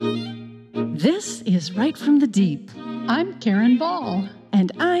This is Right from the Deep. I'm Karen Ball.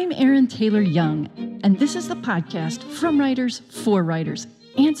 And I'm Erin Taylor Young. And this is the podcast from writers for writers,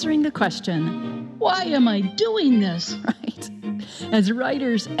 answering the question, why am I doing this? Right. As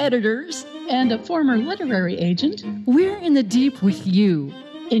writers, editors, and a former literary agent, we're in the deep with you,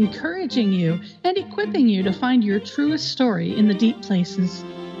 encouraging you and equipping you to find your truest story in the deep places.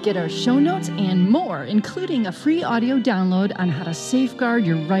 Get our show notes and more, including a free audio download on how to safeguard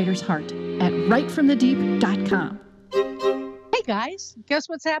your writer's heart at rightfromthedeep.com. Hey guys, guess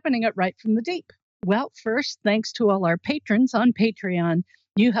what's happening at Right from the Deep? Well, first, thanks to all our patrons on Patreon.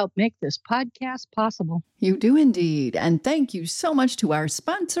 You help make this podcast possible. You do indeed. And thank you so much to our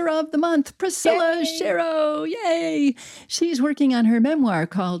sponsor of the month, Priscilla Sharrow. Yay! She's working on her memoir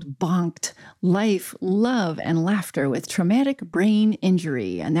called Bonked, Life, Love, and Laughter with Traumatic Brain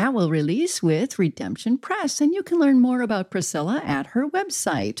Injury. And that will release with Redemption Press. And you can learn more about Priscilla at her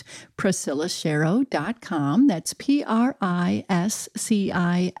website, PriscillaSharrow.com. That's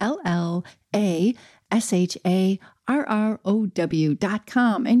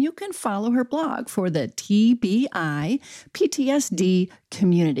PriscillaSharrow.com. And you can follow her blog for the TBI PTSD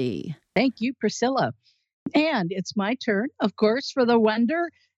community. Thank you, Priscilla. And it's my turn, of course, for the wonder.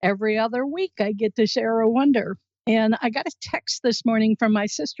 Every other week I get to share a wonder. And I got a text this morning from my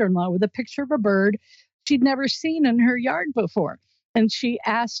sister-in-law with a picture of a bird she'd never seen in her yard before. And she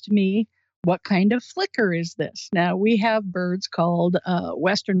asked me, what kind of flicker is this? Now, we have birds called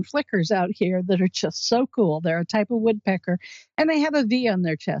Western flickers out here that are just so cool. They're a type of woodpecker, and they have a V on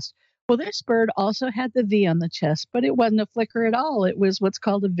their chest. Well, this bird also had the V on the chest, but it wasn't a flicker at all. It was what's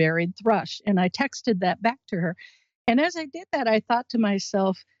called a varied thrush, and I texted that back to her. And as I did that, I thought to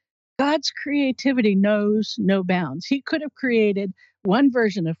myself, God's creativity knows no bounds. He could have created one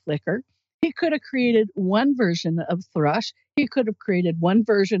version of flicker. He could have created one version of thrush. He could have created one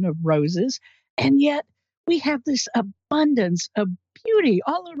version of roses. And yet we have this abundance of beauty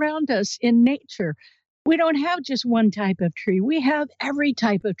all around us in nature. We don't have just one type of tree. We have every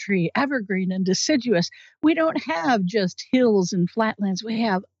type of tree, evergreen and deciduous. We don't have just hills and flatlands. We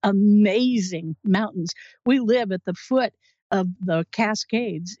have amazing mountains. We live at the foot of the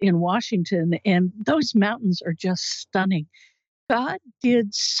Cascades in Washington, and those mountains are just stunning. God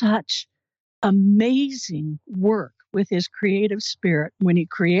did such amazing work with his creative spirit when he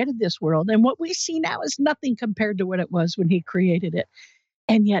created this world. And what we see now is nothing compared to what it was when he created it.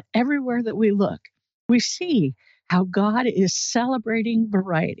 And yet everywhere that we look, we see how God is celebrating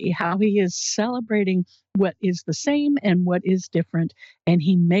variety, how he is celebrating what is the same and what is different. And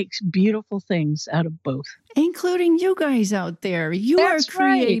he makes beautiful things out of both. Including you guys out there. You That's are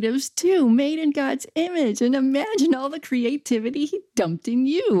creatives too, made in God's image. And imagine all the creativity he dumped in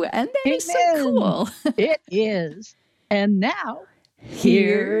you. And that is so cool. It is. And now,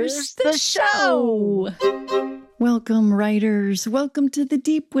 here's the show. Welcome, writers. Welcome to the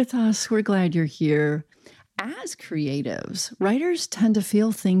Deep with us. We're glad you're here. As creatives, writers tend to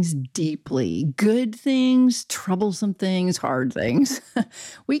feel things deeply, good things, troublesome things, hard things.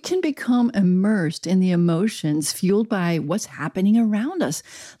 We can become immersed in the emotions fueled by what's happening around us.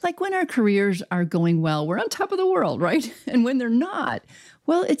 Like when our careers are going well, we're on top of the world, right? And when they're not,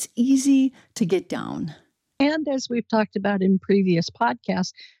 well, it's easy to get down. And as we've talked about in previous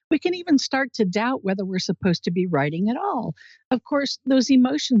podcasts, we can even start to doubt whether we're supposed to be writing at all. Of course, those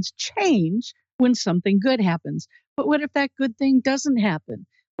emotions change when something good happens. But what if that good thing doesn't happen?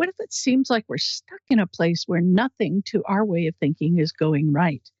 What if it seems like we're stuck in a place where nothing to our way of thinking is going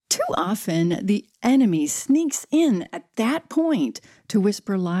right? Too often, the enemy sneaks in at that point to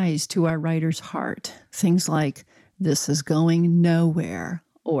whisper lies to our writer's heart. Things like, this is going nowhere,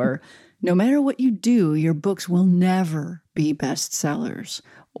 or no matter what you do, your books will never be bestsellers.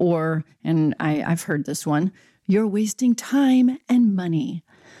 Or, and I've heard this one, you're wasting time and money.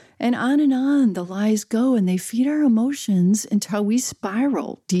 And on the lies go, and they feed our emotions until we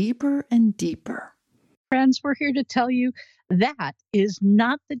spiral deeper and deeper. Friends, we're here to tell you that is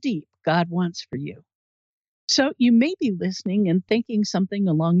not the deep God wants for you. So you may be listening and thinking something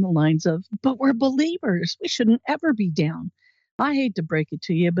along the lines of, but we're believers. We shouldn't ever be down. I hate to break it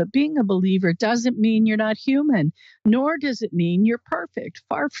to you, but being a believer doesn't mean you're not human, nor does it mean you're perfect.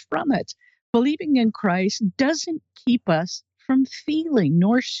 Far from it. Believing in Christ doesn't keep us from feeling,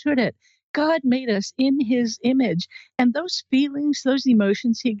 nor should it. God made us in his image, and those feelings, those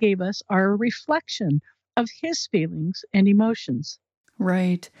emotions he gave us are a reflection of his feelings and emotions.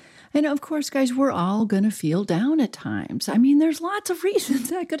 Right. And of course, guys, we're all going to feel down at times. I mean, there's lots of reasons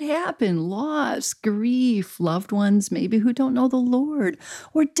that could happen: loss, grief, loved ones maybe who don't know the Lord,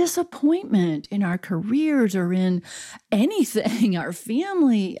 or disappointment in our careers or in anything, our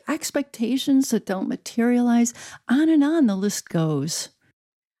family, expectations that don't materialize. On and on the list goes.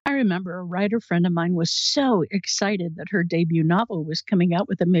 I remember a writer friend of mine was so excited that her debut novel was coming out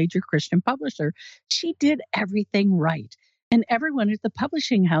with a major Christian publisher. She did everything right. And everyone at the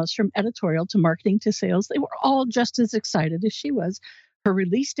publishing house, from editorial to marketing to sales, they were all just as excited as she was. Her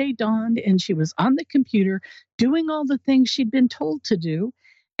release date dawned, and she was on the computer doing all the things she'd been told to do.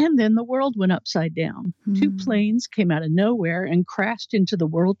 And then the world went upside down. Two planes came out of nowhere and crashed into the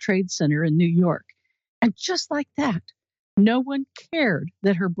World Trade Center in New York. And just like that, no one cared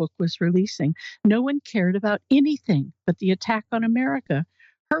that her book was releasing. No one cared about anything but the attack on America.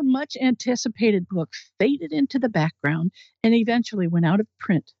 Her much anticipated book faded into the background and eventually went out of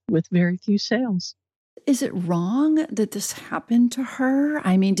print with very few sales. Is it wrong that this happened to her?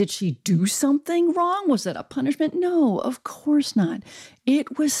 I mean, did she do something wrong? Was it a punishment? No, of course not.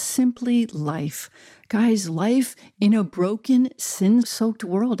 It was simply life. Guys, life in a broken, sin-soaked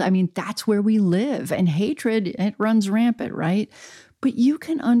world. I mean, that's where we live. And hatred, it runs rampant, right? But you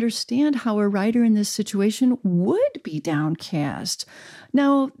can understand how a writer in this situation would be downcast.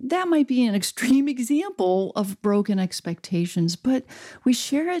 Now, that might be an extreme example of broken expectations, but we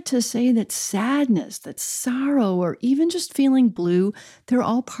share it to say that sadness, that sorrow, or even just feeling blue, they're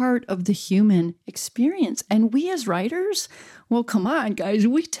all part of the human experience. And we as writers, well, come on, guys,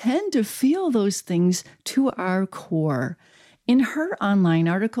 we tend to feel those things to our core. In her online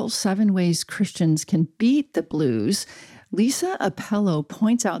article, 7 Ways Christians Can Beat the Blues, Lisa Appello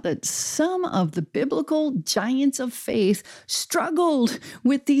points out that some of the biblical giants of faith struggled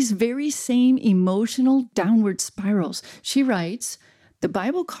with these very same emotional downward spirals. She writes, the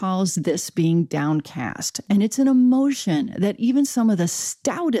Bible calls this being downcast, and it's an emotion that even some of the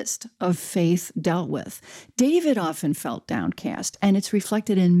stoutest of faith dealt with. David often felt downcast, and it's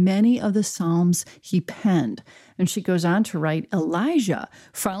reflected in many of the Psalms he penned. And she goes on to write, Elijah,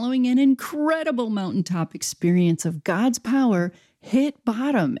 following an incredible mountaintop experience of God's power, hit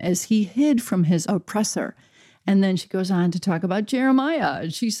bottom as he hid from his oppressor. And then she goes on to talk about Jeremiah.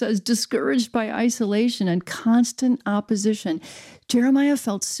 She says, discouraged by isolation and constant opposition, Jeremiah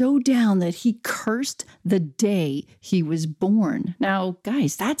felt so down that he cursed the day he was born. Now,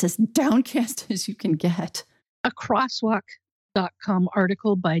 guys, that's as downcast as you can get. A Crosswalk.com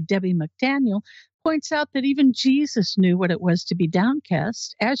article by Debbie McDaniel points out that even Jesus knew what it was to be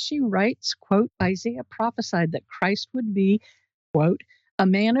downcast. As she writes, quote, Isaiah prophesied that Christ would be, quote, a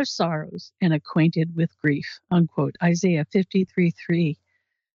man of sorrows and acquainted with grief, unquote, Isaiah 53:3.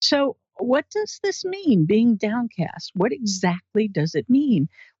 So what does this mean, being downcast? What exactly does it mean?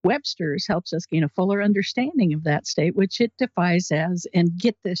 Webster's helps us gain a fuller understanding of that state, which it defines as, and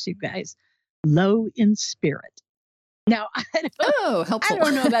get this, you guys, low in spirit. Now, helpful. I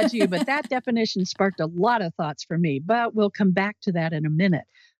don't know about you, but that definition sparked a lot of thoughts for me, but we'll come back to that in a minute.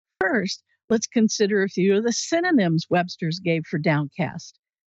 First, let's consider a few of the synonyms Webster's gave for downcast: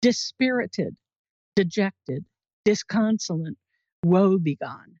 dispirited, dejected, disconsolate,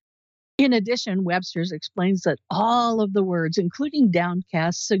 woebegone. In addition, Webster's explains that all of the words, including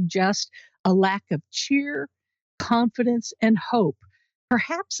downcast, suggest a lack of cheer, confidence, and hope,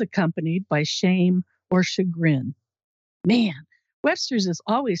 perhaps accompanied by shame or chagrin. Man, Webster's is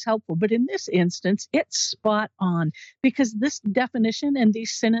always helpful, but in this instance, it's spot on, because this definition and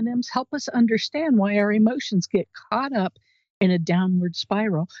these synonyms help us understand why our emotions get caught up in a downward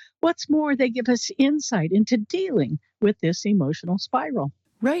spiral. What's more, they give us insight into dealing with this emotional spiral.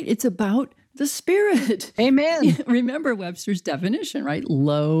 Right. It's about the spirit. Amen. Remember Webster's definition, right?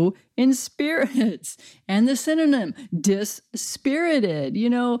 Low in spirits. And the synonym, dispirited.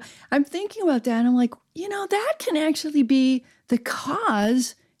 I'm thinking about that and I'm like, that can actually be the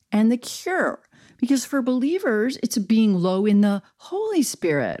cause and the cure. Because for believers, it's being low in the Holy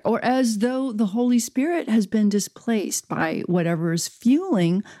Spirit, or as though the Holy Spirit has been displaced by whatever is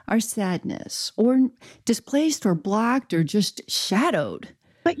fueling our sadness, or displaced or blocked or just shadowed.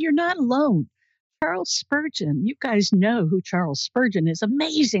 But you're not alone. Charles Spurgeon, you guys know who Charles Spurgeon is,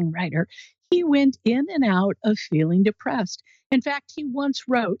 amazing writer. He went in and out of feeling depressed. In fact, he once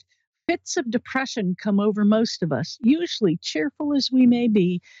wrote, fits of depression come over most of us. Usually, cheerful as we may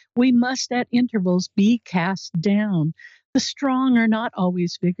be, we must at intervals be cast down. The strong are not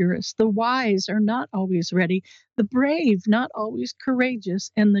always vigorous. The wise are not always ready. The brave not always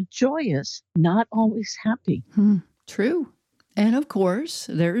courageous. And the joyous not always happy. True. And of course,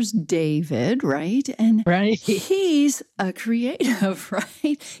 there's David, right? And Right. he's a creative,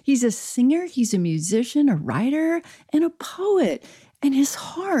 right? He's a singer, he's a musician, a writer, and a poet. And his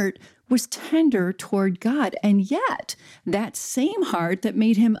heart was tender toward God. And yet, that same heart that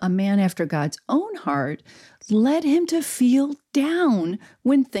made him a man after God's own heart led him to feel down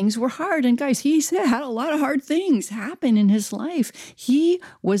when things were hard. And guys, he had a lot of hard things happen in his life. He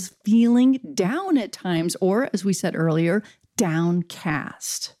was feeling down at times, or as we said earlier,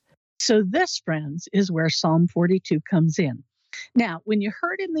 downcast. So this, friends, is where Psalm 42 comes in. Now, when you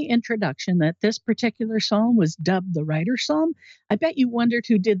heard in the introduction that this particular psalm was dubbed the writer's psalm, I bet you wondered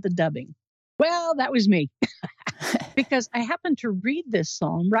who did the dubbing. Well, that was me. Because I happened to read this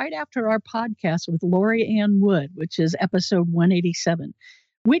psalm right after our podcast with Lori Ann Wood, which is episode 187.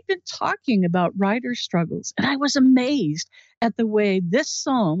 We'd been talking about writer's struggles, and I was amazed at the way this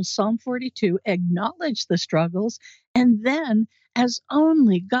psalm, Psalm 42, acknowledged the struggles, and then, as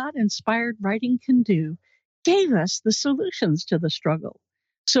only God-inspired writing can do, gave us the solutions to the struggle.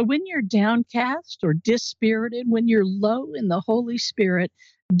 So when you're downcast or dispirited, when you're low in the Holy Spirit,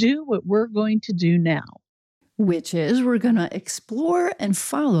 do what we're going to do now. Which is, we're going to explore and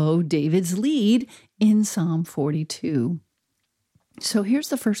follow David's lead in Psalm 42. So here's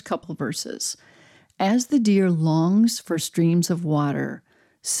the first couple verses. As the deer longs for streams of water,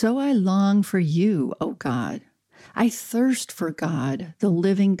 so I long for you, O God. I thirst for God, the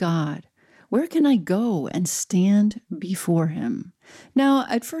living God. Where can I go and stand before him? Now,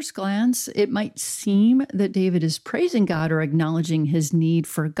 at first glance, it might seem that David is praising God or acknowledging his need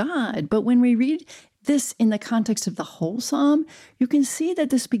for God. But when we read this in the context of the whole psalm, you can see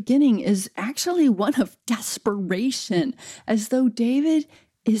that this beginning is actually one of desperation, as though David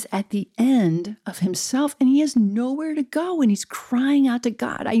is at the end of himself and he has nowhere to go, and he's crying out to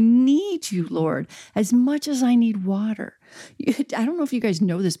God, I need you, Lord, as much as I need water. I don't know if you guys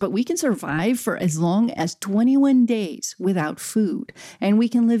know this, but we can survive for as long as 21 days without food, and we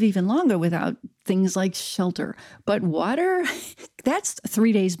can live even longer without things like shelter. But water, that's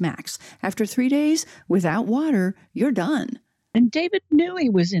 3 days max. After 3 days without water, you're done. And David knew he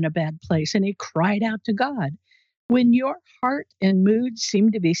was in a bad place, and he cried out to God. When your heart and mood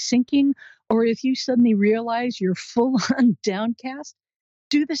seem to be sinking, or if you suddenly realize you're full on downcast,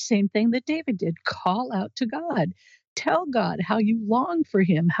 do the same thing that David did. Call out to God. Tell God how you long for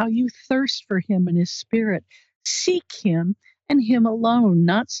him, how you thirst for him and his spirit. Seek him and him alone,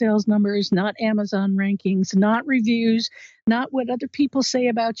 not sales numbers, not Amazon rankings, not reviews, not what other people say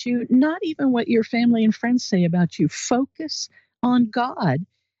about you, not even what your family and friends say about you. Focus on God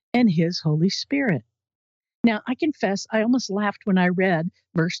and his Holy Spirit. Now, I confess, I almost laughed when I read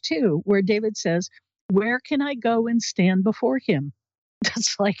verse 2, where David says, where can I go and stand before him?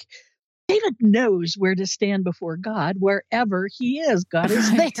 That's like, David knows where to stand before God wherever he is. God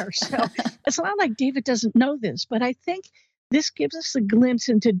is there. So it's not like David doesn't know this, but I think this gives us a glimpse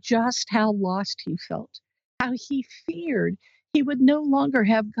into just how lost he felt, how he feared he would no longer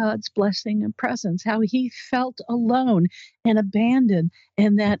have God's blessing and presence, how he felt alone and abandoned,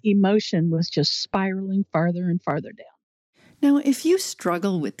 and that emotion was just spiraling farther and farther down. Now, if you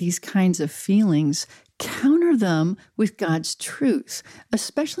struggle with these kinds of feelings, counter them with God's truth,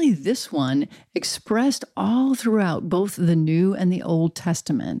 especially this one expressed all throughout both the New and the Old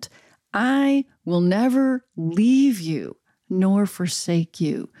Testament. I will never leave you nor forsake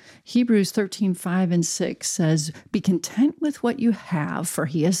you. Hebrews 13:5-6 says, be content with what you have, for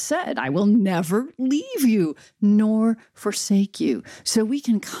he has said, I will never leave you nor forsake you. So we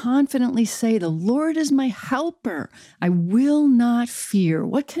can confidently say, the Lord is my helper. I will not fear.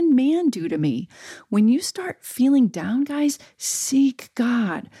 What can man do to me? When you start feeling down, guys, seek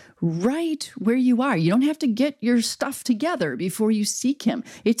God right where you are. You don't have to get your stuff together before you seek him.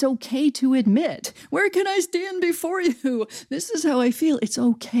 It's okay to admit, where can I stand before you? This is how I feel. It's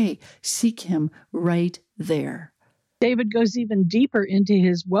okay. Seek him right there. David goes even deeper into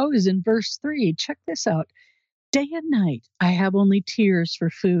his woes in verse 3. Check this out. Day and night I have only tears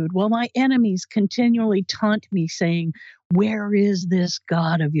for food, while my enemies continually taunt me, saying, where is this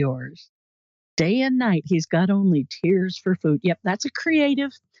God of yours? Day and night he's got only tears for food. Yep, that's a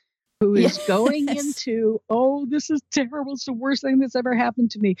creative who is going into, oh, this is terrible. It's the worst thing that's ever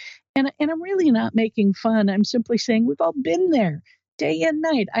happened to me. And I'm really not making fun. I'm simply saying we've all been there. Day and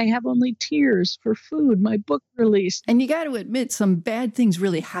night, I have only tears for food. My book released. And you got to admit, some bad things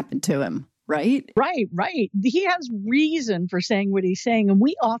really happened to him, right? Right. He has reason for saying what he's saying. And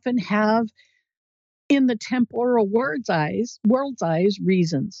we often have, in the temporal world's eyes,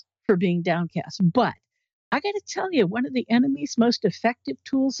 reasons for being downcast. But I got to tell you, one of the enemy's most effective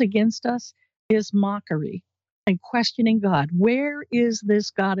tools against us is mockery. and questioning God. Where is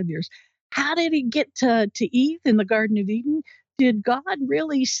this God of yours? How did he get to Eve in the Garden of Eden? Did God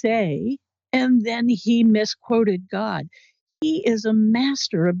really say? And then he misquoted God. He is a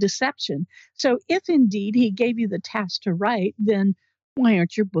master of deception. So if indeed he gave you the task to write, then why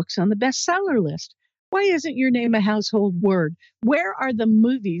aren't your books on the bestseller list? Why isn't your name a household word? Where are the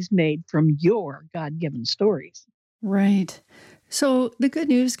movies made from your God-given stories? Right. So the good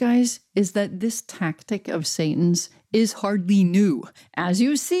news, guys, is that this tactic of Satan's is hardly new. As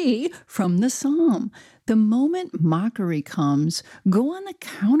you see from the psalm, the moment mockery comes, go on the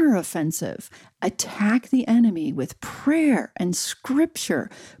counteroffensive. Attack the enemy with prayer and scripture.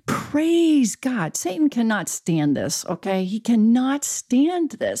 Praise God. Satan cannot stand this, okay? He cannot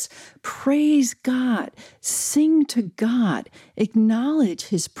stand this. Praise God. Sing to God. Acknowledge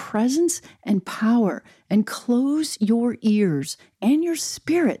his presence and power, and close your ears and your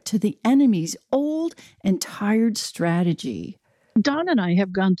spirit to the enemy's old and tired strategy. Don and I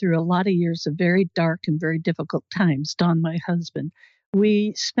have gone through a lot of years of very dark and very difficult times. Don, my husband,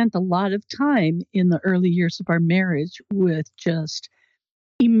 we spent a lot of time in the early years of our marriage with just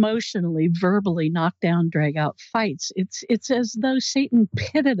emotionally, verbally knockdown, drag out fights. It's as though Satan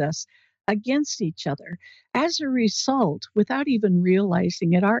pitted us against each other. As a result, without even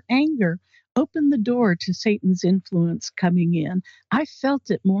realizing it, our anger opened the door to Satan's influence coming in. I felt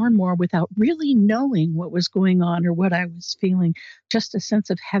it more and more without really knowing what was going on or what I was feeling, just a sense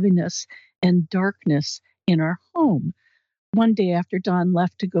of heaviness and darkness in our home. One day after Don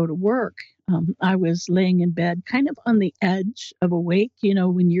left to go to work, I was laying in bed, kind of on the edge of awake,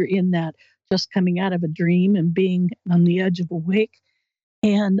 when you're in that just coming out of a dream and being on the edge of awake.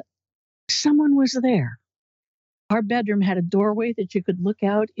 And someone was there. Our bedroom had a doorway that you could look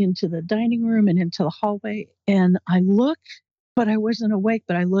out into the dining room and into the hallway. And I looked, but I wasn't awake,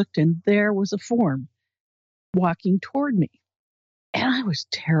 but I looked, and there was a form walking toward me. And I was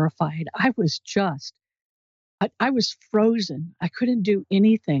terrified. I was frozen. I couldn't do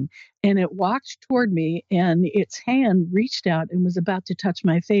anything. And it walked toward me, and its hand reached out and was about to touch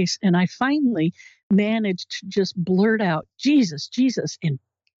my face. And I finally managed to just blurt out, "Jesus, Jesus." And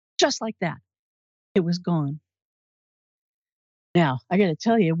just like that, it was gone. Now, I got to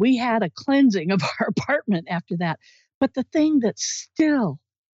tell you, we had a cleansing of our apartment after that. But the thing that still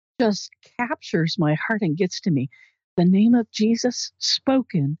just captures my heart and gets to me, the name of Jesus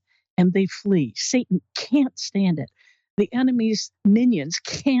spoken, and they flee. Satan can't stand it. The enemy's minions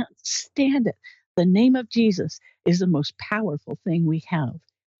can't stand it. The name of Jesus is the most powerful thing we have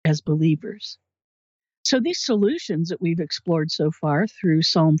as believers. So these solutions that we've explored so far through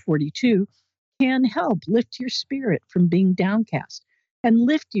Psalm 42 can help lift your spirit from being downcast and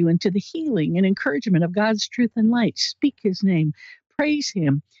lift you into the healing and encouragement of God's truth and light. Speak his name, praise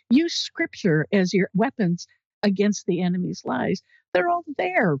him, use scripture as your weapons against the enemy's lies. They're all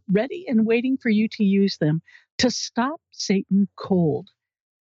there, ready and waiting for you to use them to stop Satan cold.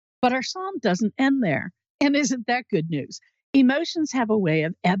 But our psalm doesn't end there. And isn't that good news? Emotions have a way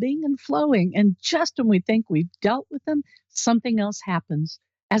of ebbing and flowing, and just when we think we've dealt with them, something else happens,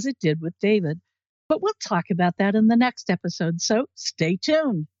 as it did with David. But we'll talk about that in the next episode, so stay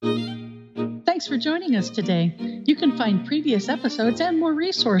tuned. Thanks for joining us today. You can find previous episodes and more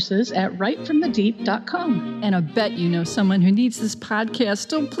resources at writefromthedeep.com. And I bet you know someone who needs this podcast,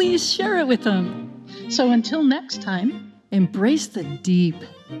 so please share it with them. So until next time, embrace the deep.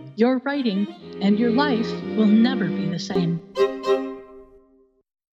 Your writing and your life will never be the same.